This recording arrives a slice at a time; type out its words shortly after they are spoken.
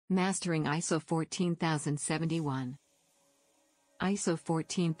Mastering ISO 14071. ISO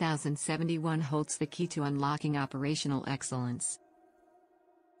 14071 holds the key to unlocking operational excellence.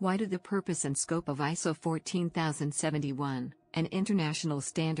 Why do the purpose and scope of ISO 14071, an international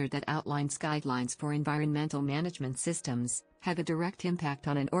standard that outlines guidelines for environmental management systems, have a direct impact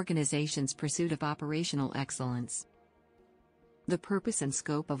on an organization's pursuit of operational excellence? The purpose and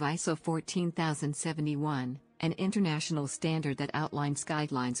scope of ISO 14071, an international standard that outlines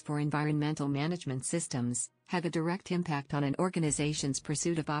guidelines for environmental management systems, have a direct impact on an organization's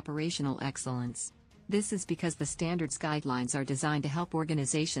pursuit of operational excellence. This is because the standard's guidelines are designed to help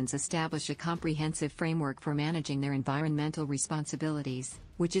organizations establish a comprehensive framework for managing their environmental responsibilities,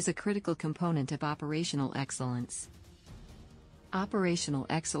 which is a critical component of operational excellence. Operational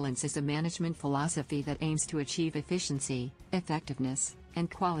excellence is a management philosophy that aims to achieve efficiency, effectiveness, and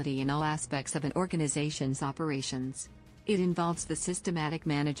quality in all aspects of an organization's operations. It involves the systematic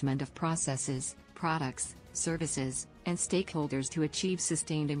management of processes, products, services, and stakeholders to achieve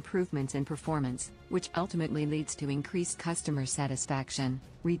sustained improvements in performance, which ultimately leads to increased customer satisfaction,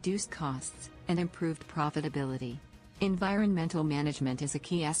 reduced costs, and improved profitability. Environmental management is a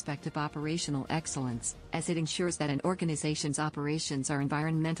key aspect of operational excellence, as it ensures that an organization's operations are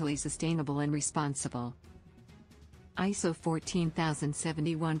environmentally sustainable and responsible. ISO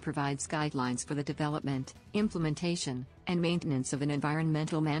 14071 provides guidelines for the development, implementation, and maintenance of an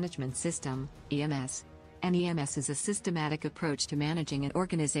environmental management system, EMS. An EMS is a systematic approach to managing an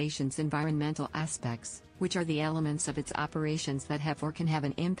organization's environmental aspects, which are the elements of its operations that have or can have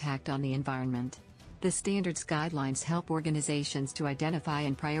an impact on the environment. The standard's guidelines help organizations to identify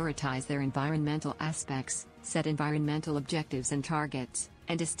and prioritize their environmental aspects, set environmental objectives and targets,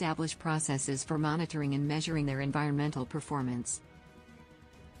 and establish processes for monitoring and measuring their environmental performance.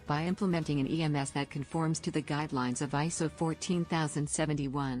 By implementing an EMS that conforms to the guidelines of ISO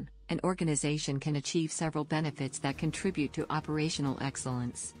 14071, an organization can achieve several benefits that contribute to operational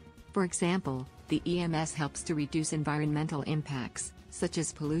excellence. For example, the EMS helps to reduce environmental impacts, such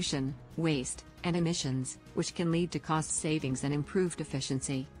as pollution, waste, and emissions, which can lead to cost savings and improved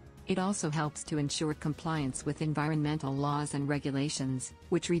efficiency. It also helps to ensure compliance with environmental laws and regulations,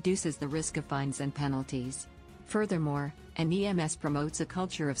 which reduces the risk of fines and penalties. Furthermore, an EMS promotes a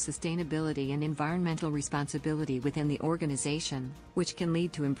culture of sustainability and environmental responsibility within the organization, which can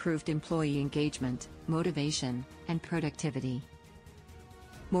lead to improved employee engagement, motivation, and productivity.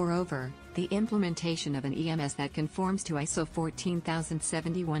 Moreover, the implementation of an EMS that conforms to ISO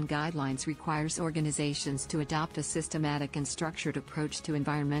 14071 guidelines requires organizations to adopt a systematic and structured approach to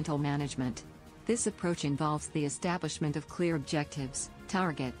environmental management. This approach involves the establishment of clear objectives,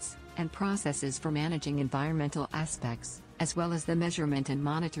 targets, and processes for managing environmental aspects, as well as the measurement and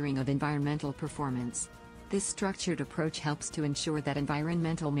monitoring of environmental performance. This structured approach helps to ensure that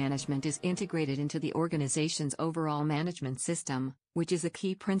environmental management is integrated into the organization's overall management system, which is a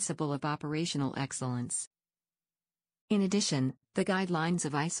key principle of operational excellence. In addition, the guidelines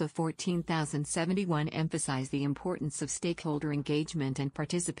of ISO 14071 emphasize the importance of stakeholder engagement and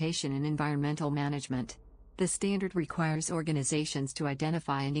participation in environmental management. The standard requires organizations to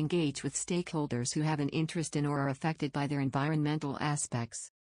identify and engage with stakeholders who have an interest in or are affected by their environmental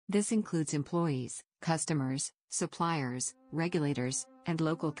aspects. This includes employees, customers, suppliers, regulators, and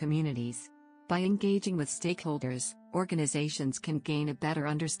local communities. By engaging with stakeholders, organizations can gain a better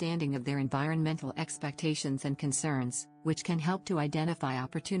understanding of their environmental expectations and concerns, which can help to identify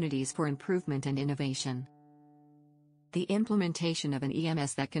opportunities for improvement and innovation. The implementation of an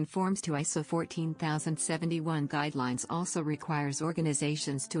EMS that conforms to ISO 14071 guidelines also requires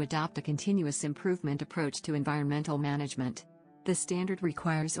organizations to adopt a continuous improvement approach to environmental management. The standard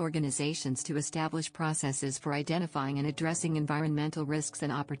requires organizations to establish processes for identifying and addressing environmental risks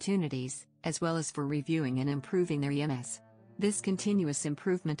and opportunities, as well as for reviewing and improving their EMS. This continuous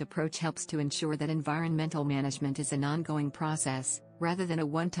improvement approach helps to ensure that environmental management is an ongoing process, rather than a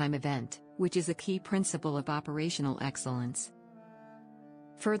one-time event, which is a key principle of operational excellence.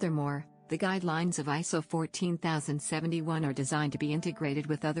 Furthermore, the guidelines of ISO 14071 are designed to be integrated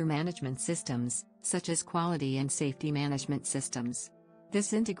with other management systems, such as quality and safety management systems.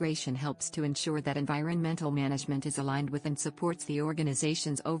 This integration helps to ensure that environmental management is aligned with and supports the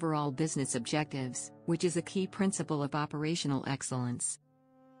organization's overall business objectives, which is a key principle of operational excellence.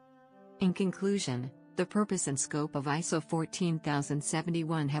 In conclusion, the purpose and scope of ISO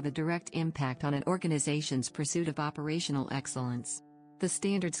 14071 have a direct impact on an organization's pursuit of operational excellence. The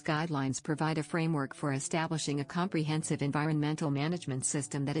standard's guidelines provide a framework for establishing a comprehensive environmental management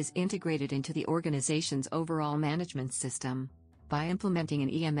system that is integrated into the organization's overall management system. By implementing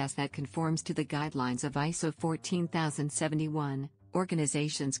an EMS that conforms to the guidelines of ISO 14071,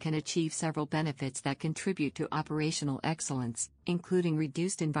 Organizations can achieve several benefits that contribute to operational excellence, including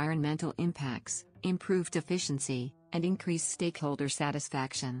reduced environmental impacts, improved efficiency, and increased stakeholder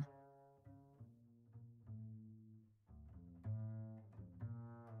satisfaction.